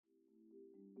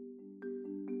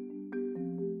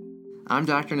I'm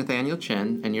Dr. Nathaniel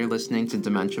Chin, and you're listening to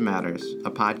Dementia Matters,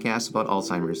 a podcast about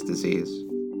Alzheimer's disease.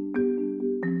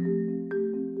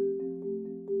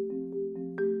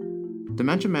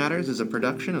 Dementia Matters is a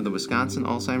production of the Wisconsin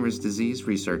Alzheimer's Disease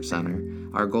Research Center.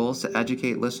 Our goal is to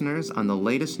educate listeners on the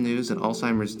latest news in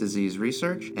Alzheimer's disease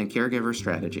research and caregiver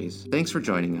strategies. Thanks for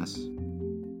joining us.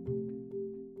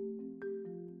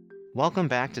 Welcome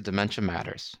back to Dementia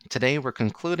Matters. Today we're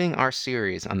concluding our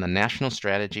series on the National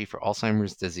Strategy for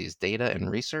Alzheimer's Disease Data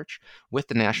and Research with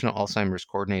the National Alzheimer's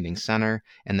Coordinating Center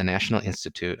and the National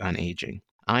Institute on Aging.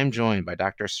 I'm joined by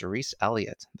Dr. Cerise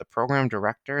Elliott, the Program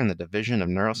Director in the Division of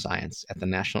Neuroscience at the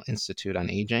National Institute on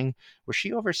Aging, where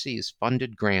she oversees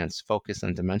funded grants focused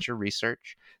on dementia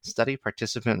research, study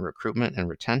participant recruitment and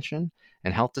retention,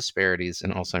 and health disparities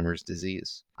in Alzheimer's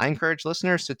disease. I encourage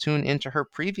listeners to tune into her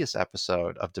previous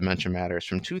episode of Dementia Matters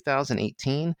from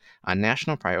 2018 on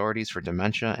national priorities for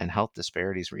dementia and health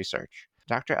disparities research.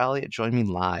 Dr. Elliott joined me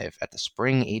live at the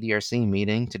spring ADRC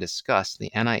meeting to discuss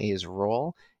the NIA's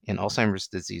role in Alzheimer's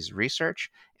disease research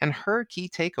and her key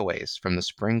takeaways from the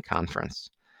spring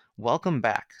conference. Welcome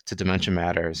back to Dementia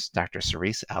Matters, Dr.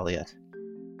 Cerise Elliott.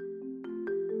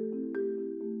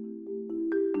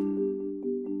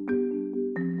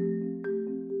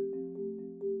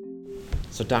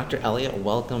 So Dr. Elliott,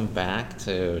 welcome back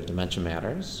to Dementia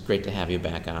Matters. Great to have you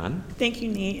back on. Thank you,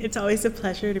 Nate. It's always a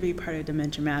pleasure to be part of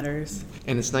Dementia Matters.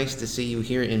 And it's nice to see you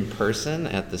here in person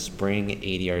at the spring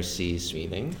ADRC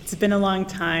meeting. It's been a long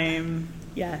time.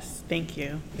 Yes, thank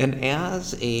you. And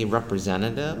as a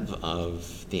representative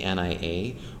of the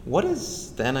NIA, what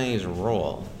is the NIA's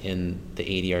role in the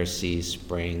ADRC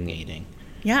spring meeting?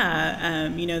 Yeah,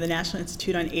 the National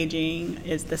Institute on Aging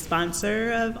is the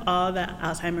sponsor of all the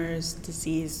Alzheimer's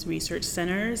disease research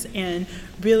centers, and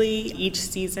really each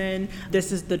season,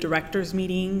 this is the directors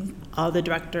meeting. All the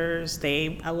directors,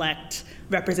 they elect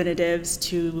representatives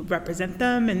to represent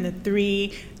them, and the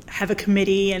three have a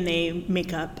committee and they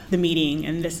make up the meeting,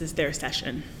 and this is their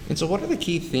session. And so what are the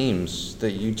key themes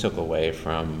that you took away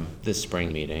from this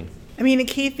spring meeting? The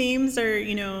key themes are,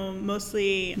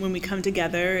 mostly when we come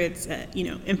together, it's,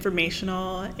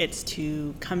 informational. It's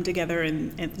to come together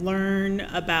and learn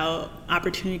about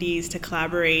opportunities to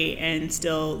collaborate and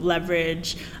still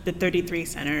leverage the 33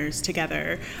 centers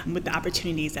together with the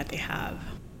opportunities that they have.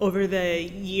 Over the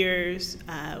years,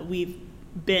 we've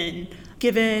been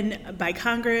given by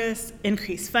Congress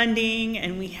increased funding,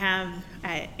 and we have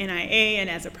at NIA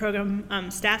and as a program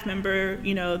staff member,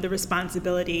 the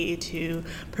responsibility to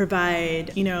provide,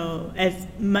 as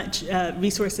much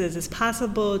resources as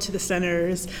possible to the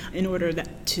centers in order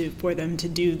for them to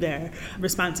do their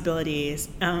responsibilities.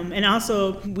 And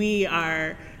also, we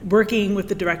are working with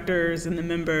the directors and the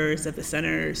members of the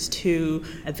centers to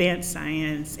advance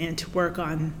science and to work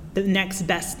on the next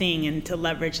best thing and to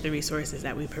leverage the resources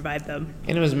that we provide them.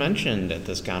 And it was mentioned at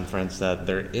this conference that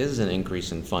there is an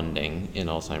increase in funding in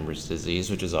Alzheimer's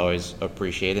disease, which is always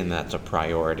appreciated, and that's a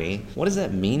priority. What does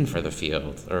that mean for the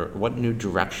field, or what new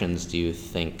directions do you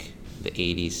think the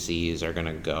ADCs are going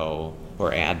to go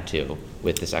or add to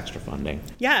with this extra funding?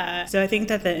 Yeah, so I think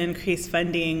that the increased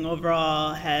funding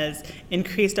overall has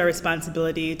increased our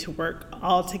responsibility to work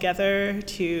all together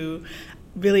to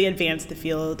really advance the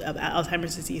field of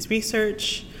Alzheimer's disease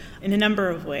research in a number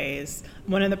of ways.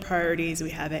 One of the priorities we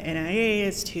have at NIA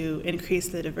is to increase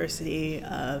the diversity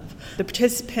of the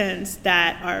participants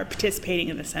that are participating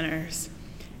in the centers.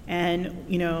 And,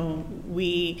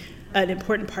 an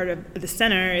important part of the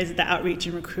center is the Outreach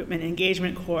and Recruitment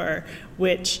Engagement Corps,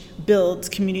 which builds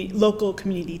local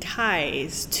community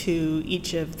ties to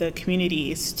each of the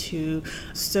communities to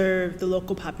serve the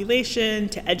local population,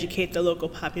 to educate the local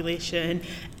population,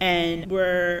 and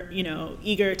we're,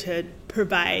 eager to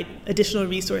provide additional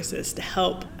resources to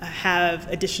help have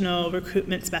additional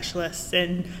recruitment specialists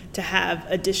and to have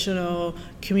additional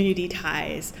community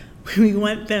ties. We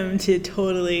want them to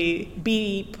totally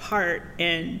be part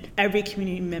and every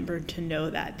community member to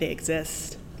know that they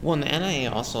exist. Well, and the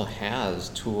NIA also has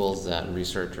tools that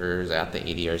researchers at the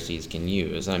ADRCs can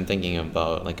use. I'm thinking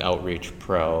about like Outreach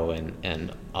Pro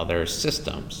and other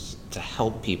systems to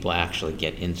help people actually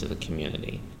get into the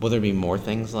community. Will there be more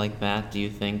things like that, do you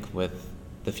think, with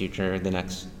the future, the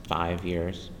next 5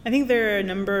 years? I think there are a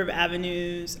number of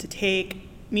avenues to take.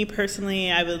 Me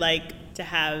personally, I would like to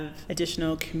have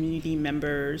additional community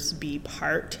members be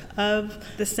part of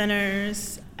the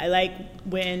centers. I like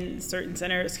when certain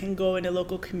centers can go into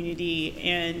local community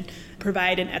and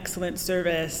provide an excellent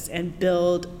service and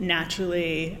build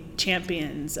naturally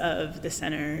champions of the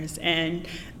centers. And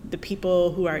the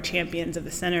people who are champions of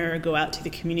the center go out to the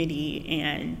community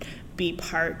and be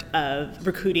part of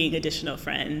recruiting additional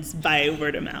friends by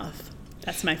word of mouth.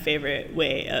 That's my favorite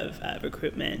way of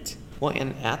recruitment. Well,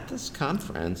 and at this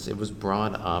conference, it was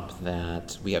brought up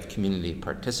that we have community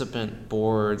participant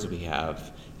boards, we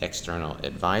have external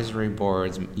advisory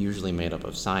boards, usually made up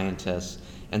of scientists,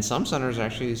 and some centers are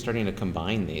actually starting to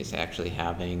combine these, actually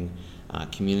having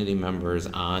community members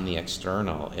on the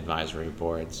external advisory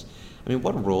boards. I mean,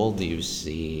 what role do you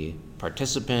see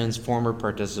participants, former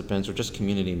participants, or just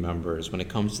community members when it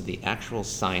comes to the actual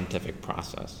scientific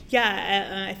process?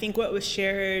 Yeah, I think what was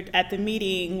shared at the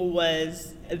meeting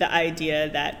was the idea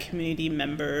that community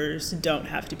members don't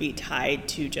have to be tied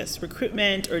to just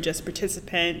recruitment or just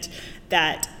participant,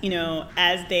 that,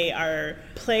 as they are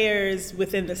players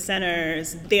within the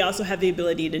centers, they also have the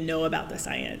ability to know about the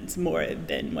science more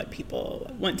than what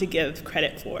people want to give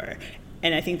credit for.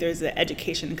 And I think there's an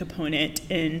education component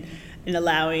in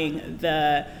allowing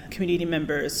the community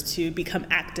members to become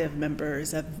active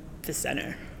members of the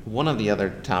center. One of the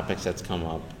other topics that's come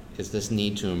up is this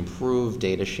need to improve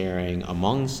data sharing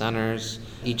among centers.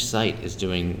 Each site is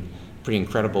doing pretty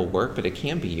incredible work, but it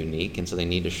can be unique, and so they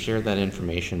need to share that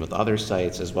information with other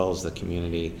sites as well as the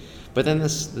community. But then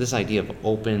this idea of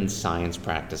open science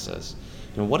practices,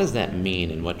 what does that mean,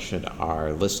 and what should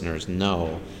our listeners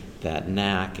know that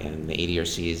NAC and the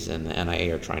ADRCs and the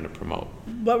NIA are trying to promote?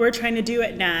 What we're trying to do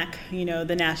at NAC,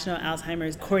 the National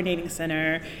Alzheimer's Coordinating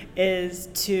Center, is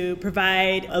to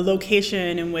provide a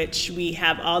location in which we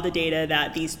have all the data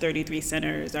that these 33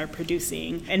 centers are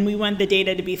producing. And we want the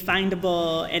data to be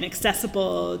findable and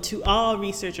accessible to all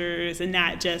researchers and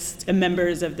not just the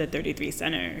members of the 33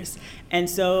 centers. And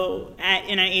so at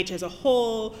NIH as a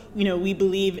whole, we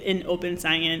believe in open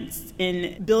science,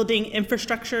 in building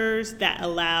infrastructures that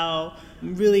allow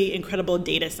really incredible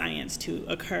data science to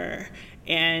occur.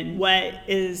 And what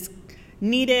is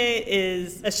needed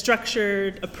is a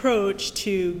structured approach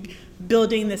to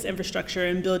building this infrastructure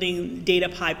and building data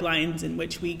pipelines in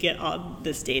which we get all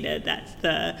this data that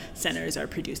the centers are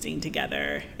producing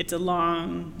together. It's a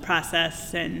long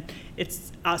process, and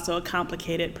it's also a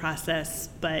complicated process,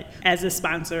 but as a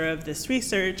sponsor of this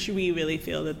research, we really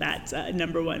feel that that's a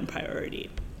number one priority.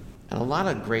 And a lot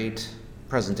of great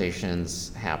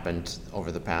presentations happened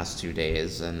over the past 2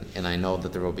 days, and I know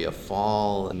that there will be a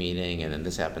fall meeting, and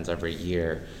this happens every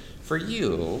year. For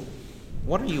you,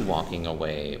 what are you walking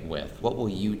away with? What will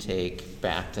you take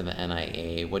back to the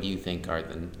NIA? What do you think are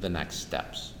the next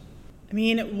steps?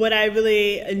 What I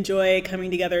really enjoy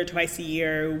coming together twice a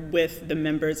year with the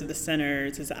members of the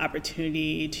centers is the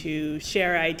opportunity to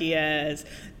share ideas,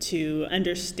 to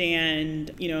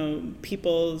understand,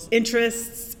 people's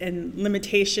interests and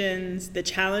limitations, the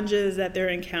challenges that they're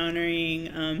encountering,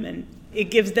 and it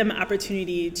gives them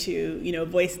opportunity to,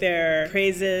 voice their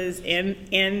praises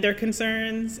and their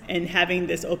concerns, and having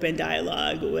this open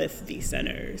dialogue with these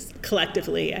centers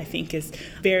collectively, I think, is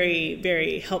very,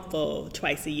 very helpful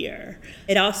twice a year.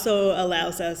 It also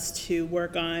allows us to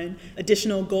work on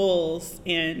additional goals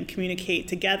and communicate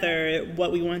together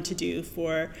what we want to do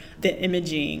for the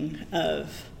imaging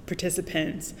of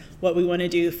participants, what we want to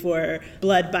do for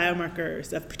blood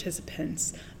biomarkers of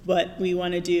participants, what we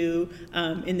want to do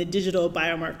in the digital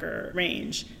biomarker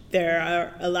range. There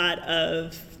are a lot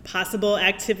of possible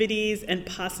activities and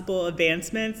possible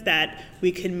advancements that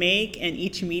we can make, and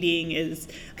each meeting is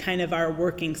kind of our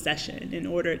working session in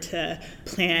order to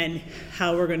plan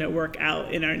how we're going to work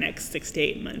out in our next 6 to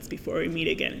 8 months before we meet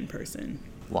again in person.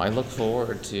 Well, I look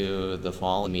forward to the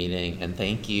fall meeting, and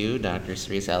thank you, Dr.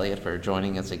 Cerise Elliott, for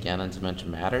joining us again on Dementia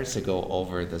Matters to go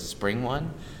over the spring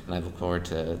one, and I look forward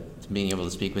to being able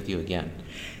to speak with you again.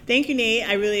 Thank you, Nate.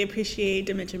 I really appreciate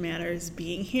Dementia Matters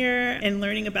being here and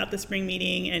learning about the spring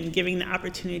meeting and giving the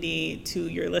opportunity to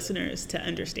your listeners to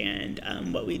understand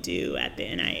what we do at the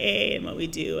NIA and what we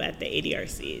do at the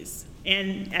ADRCs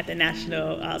and at the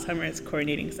National Alzheimer's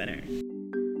Coordinating Center.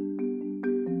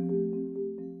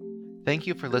 Thank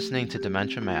you for listening to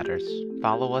Dementia Matters.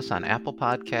 Follow us on Apple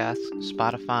Podcasts,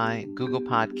 Spotify, Google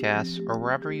Podcasts, or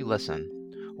wherever you listen.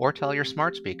 Or tell your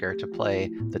smart speaker to play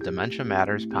the Dementia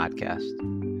Matters podcast.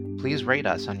 Please rate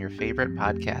us on your favorite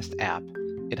podcast app.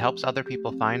 It helps other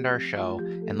people find our show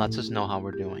and lets us know how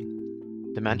we're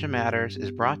doing. Dementia Matters is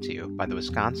brought to you by the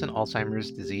Wisconsin Alzheimer's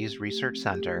Disease Research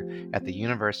Center at the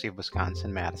University of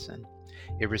Wisconsin-Madison.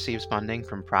 It receives funding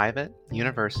from private,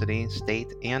 university,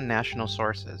 state, and national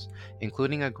sources,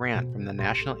 including a grant from the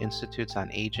National Institutes on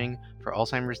Aging for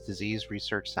Alzheimer's Disease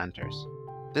Research Centers.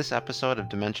 This episode of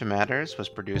Dementia Matters was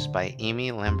produced by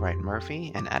Amy Lambright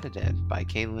Murphy and edited by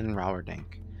Caitlin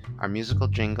Rauerdink. Our musical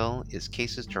jingle is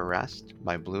Cases to Rest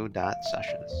by Blue Dot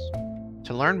Sessions.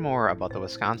 To learn more about the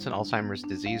Wisconsin Alzheimer's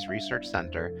Disease Research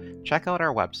Center, check out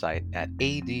our website at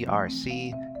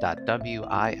adrc.wisc.edu.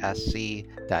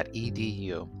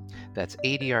 adrc.wisc.edu. That's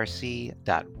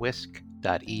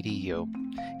adrc.wisc.edu.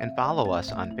 And follow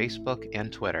us on Facebook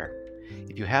and Twitter.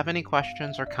 If you have any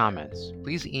questions or comments,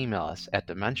 please email us at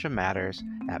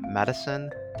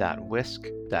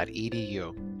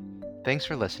dementiamatters@medicine.wisc.edu. Thanks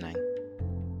for listening.